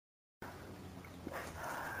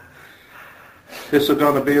This is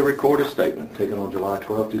going to be a recorded statement taken on July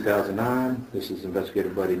 12, 2009. This is Investigator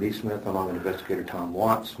Buddy Neesmith along with Investigator Tom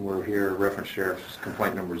Watts. We're here, reference sheriff's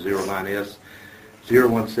complaint number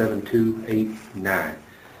 09S017289.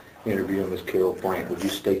 Interviewing Ms. Carol Brandt. Would you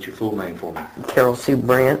state your full name for me? Carol Sue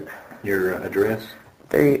Brandt. Your address?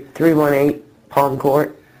 318 Palm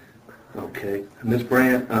Court. Okay. Ms.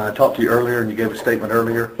 Brandt, I talked to you earlier and you gave a statement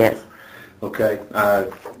earlier? Yes. Okay. I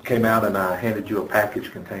came out and I handed you a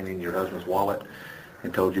package containing your husband's wallet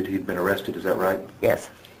and told you that he'd been arrested. Is that right? Yes.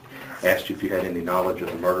 Asked you if you had any knowledge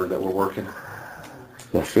of the murder that we're working?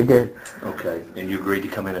 Yes, you did. Okay. And you agreed to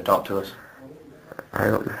come in and talk to us? I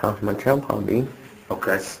don't know how much help I'll be.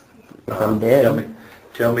 Okay. If I'm dead.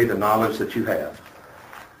 Tell me the knowledge that you have.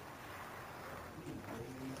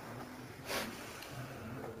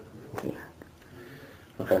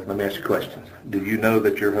 Okay, let me ask you questions. Do you know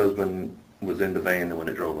that your husband was in the van when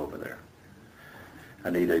it drove over there? I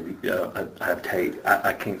need I have tape.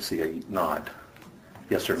 I can't see a nod.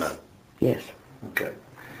 Yes or no? Yes. Okay.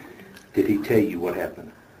 Did he tell you what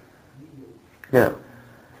happened? No.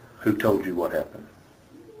 Who told you what happened?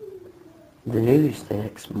 The news the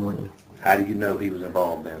next morning. How do you know he was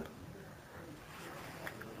involved then?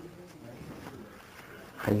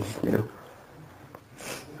 I just knew.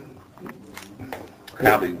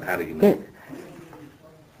 How do you know?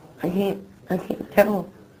 I can't tell,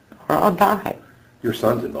 or I'll die. Your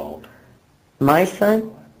son's involved. My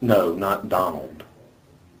son? No, not Donald.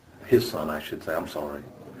 His son, I should say. I'm sorry.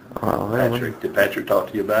 Oh, Patrick. Did Patrick talk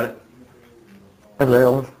to you about it? A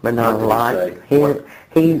little, but not a lot.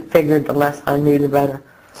 He figured the less I knew, the better.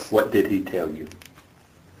 What did he tell you?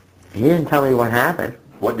 He didn't tell me what happened.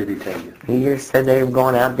 What did he tell you? He just said they were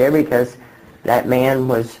going out there because that man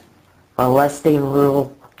was molesting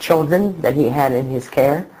little children that he had in his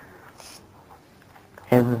care.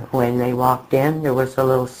 And when they walked in, there was a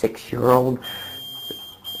little 6-year-old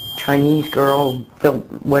Chinese girl,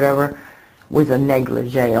 whatever, with a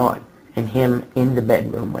negligee on, and him in the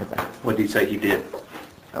bedroom with her. What did he say he did?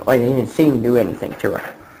 Well, he didn't seem to do anything to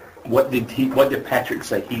her. What did Patrick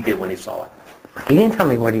say he did when he saw it? He didn't tell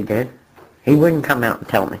me what he did. He wouldn't come out and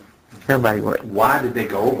tell me. Nobody would. Why did they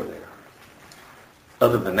go over there?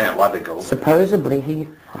 Other than that, why did they go over there? Supposedly he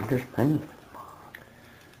launders money.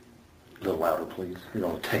 A little louder, please. You're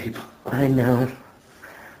on tape. I know.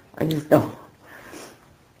 I just don't.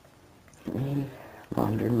 He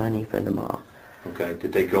laundered money for the mob. Okay.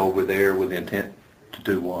 Did they go over there with the intent to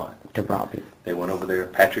do what? To rob him. They went over there.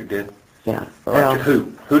 Patrick did? Yeah. Patrick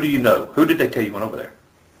who? Who do you know? Who did they tell you went over there?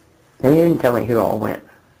 They didn't tell me who all went.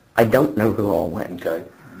 I don't know who all went. Okay.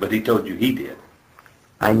 But he told you he did.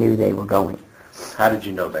 I knew they were going. How did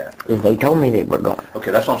you know that? Because they told me they were going. Okay,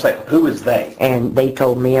 that's what I'm saying. Who is they? And they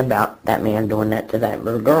told me about that man doing that to that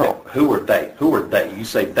little girl. Okay. Who are they? Who are they? You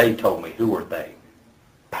say they told me. Who are they?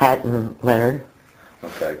 Pat and Leonard.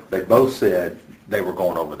 Okay. They both said they were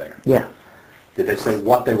going over there. Yeah. Did they say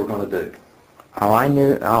what they were going to do? All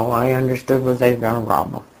I understood was they were going to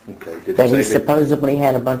rob him. Okay. Did That they he say supposedly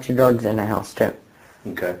had a bunch of drugs in the house, too.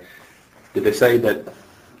 Okay. Did they say that,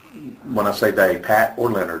 when I say they, Pat or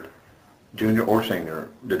Leonard, junior or senior,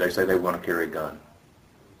 did they say they were going to carry a gun?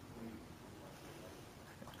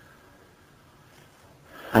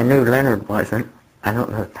 I knew Leonard wasn't. I don't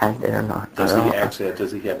know if Pat did or not. Does he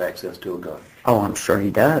have access to a gun? Oh, I'm sure he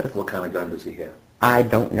does. What kind of gun does he have? I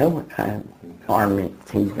don't know what kind of army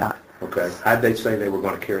he's got. Okay. How did they say they were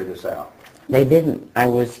going to carry this out? They didn't. I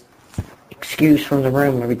was excused from the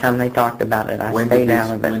room every time they talked about it. I stayed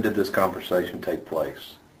out of it. When did this conversation take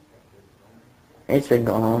place? It's been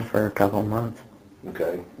going on for a couple of months.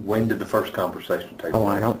 Okay. When did the first conversation take place? Oh,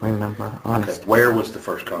 I don't remember, honestly. Okay. Where was the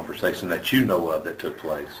first conversation that you know of that took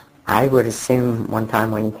place? I would assume one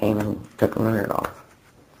time when he came and took Leonard off.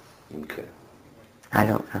 Okay. I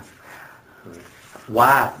don't know.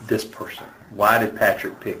 Why this person? Why did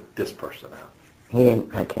Patrick pick this person out? He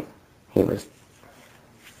didn't pick him. He was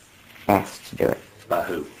asked to do it. By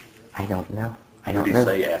who? I don't know. I Who don't did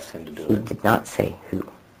know. he say asked him to do He it? did not say who.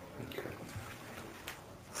 Okay.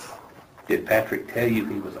 Did Patrick tell you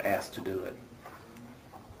he was asked to do it?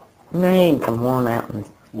 No, he didn't come on out and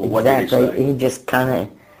Well, what did he say? He just kind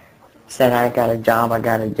of said, I got a job I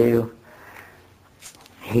got to do.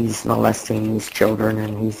 He's molesting these children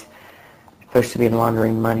and he's supposed to be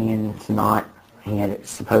laundering money and he's not. He had it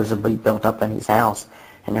supposedly built up in his house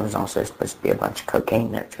and there was also supposed to be a bunch of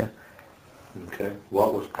cocaine there too. Okay.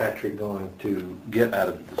 What was Patrick going to get out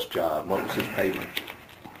of this job? What was his payment?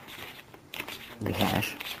 The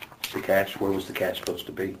cash. The cash? Where was the cash supposed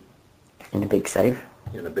to be? In a big safe.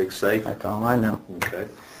 In a big safe? That's all I know. Okay.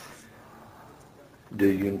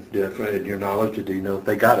 In your knowledge, do you know if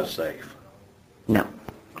they got a safe? No,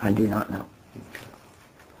 I do not know.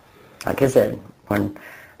 Like I said, when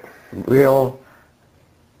real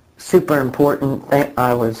super important thing,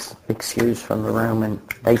 I was excused from the room, and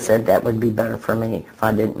they said that would be better for me if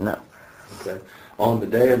I didn't know. Okay. On the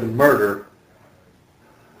day of the murder,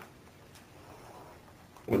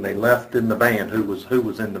 when they left in the van, who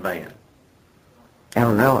was in the van? I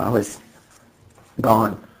don't know, I was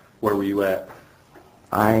gone. Where were you at?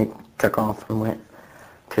 I took off and went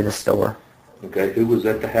to the store. Okay. Who was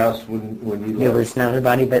at the house when you left? There was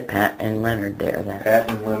nobody but Pat and Leonard there. Pat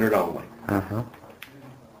and Leonard only. Uh-huh.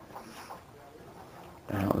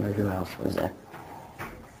 I don't know who else was there.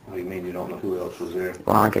 What do you mean you don't know who else was there?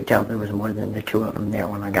 Well, I could tell there was more than the two of them there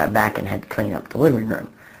when I got back and had to clean up the living room.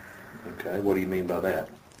 Okay. What do you mean by that?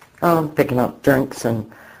 Picking up drinks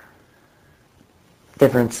and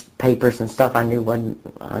different papers and stuff I knew wasn't,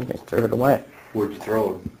 I just threw it away. Where'd you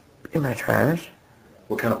throw them? In my trash.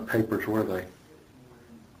 What kind of papers were they?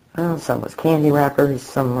 Some was candy wrappers,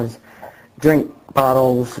 some was drink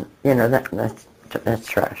bottles, you know, that's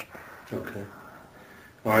trash. Okay.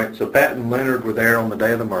 All right, so Pat and Leonard were there on the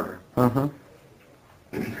day of the murder. Uh-huh.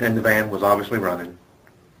 And the van was obviously running.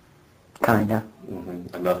 Kinda.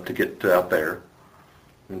 Mm-hmm. Enough to get out there.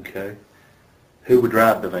 Okay. Who would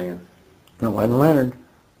drive the van? It wasn't Leonard.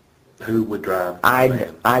 Who would drive the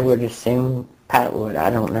van? I would assume Pat would. I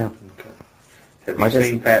don't know. Okay. Have you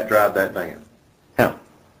seen Pat drive that van? No,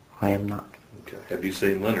 I am not. Okay. Have you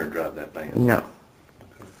seen Leonard drive that van? No.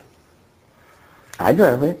 Okay. I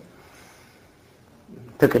drove it.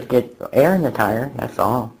 Took it to get air in the tire, that's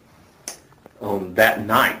all. On that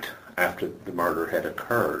night after the murder had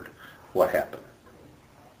occurred, what happened?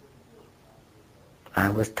 I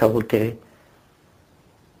was told to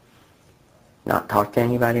not talk to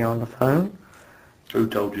anybody on the phone. Who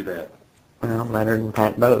told you that? Well, Leonard and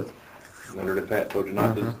Pat both. Leonard and Pat told you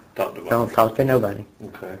not to talk to Don't talk to nobody.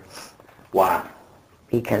 Okay. Why?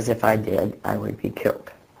 Because if I did, I would be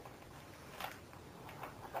killed.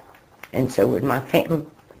 And so would my family.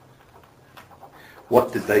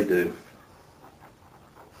 What did they do?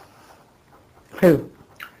 Who?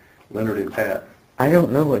 Leonard and Pat. I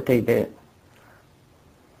don't know what they did.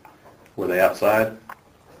 Were they outside?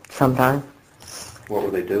 Sometimes. What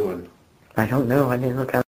were they doing? I don't know. I didn't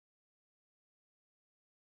look out.